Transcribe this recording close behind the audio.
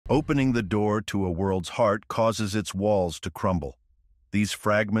Opening the door to a world's heart causes its walls to crumble. These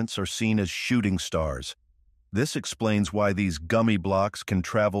fragments are seen as shooting stars. This explains why these gummy blocks can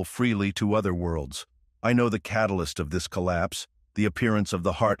travel freely to other worlds. I know the catalyst of this collapse, the appearance of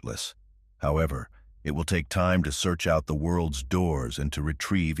the Heartless. However, it will take time to search out the world's doors and to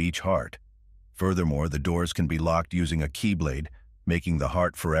retrieve each heart. Furthermore, the doors can be locked using a keyblade, making the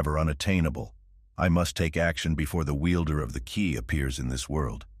heart forever unattainable. I must take action before the wielder of the key appears in this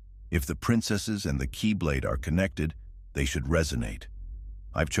world. If the princesses and the keyblade are connected, they should resonate.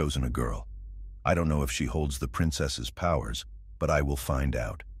 I've chosen a girl. I don't know if she holds the princess's powers, but I will find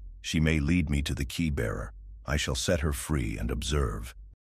out. She may lead me to the key bearer. I shall set her free and observe.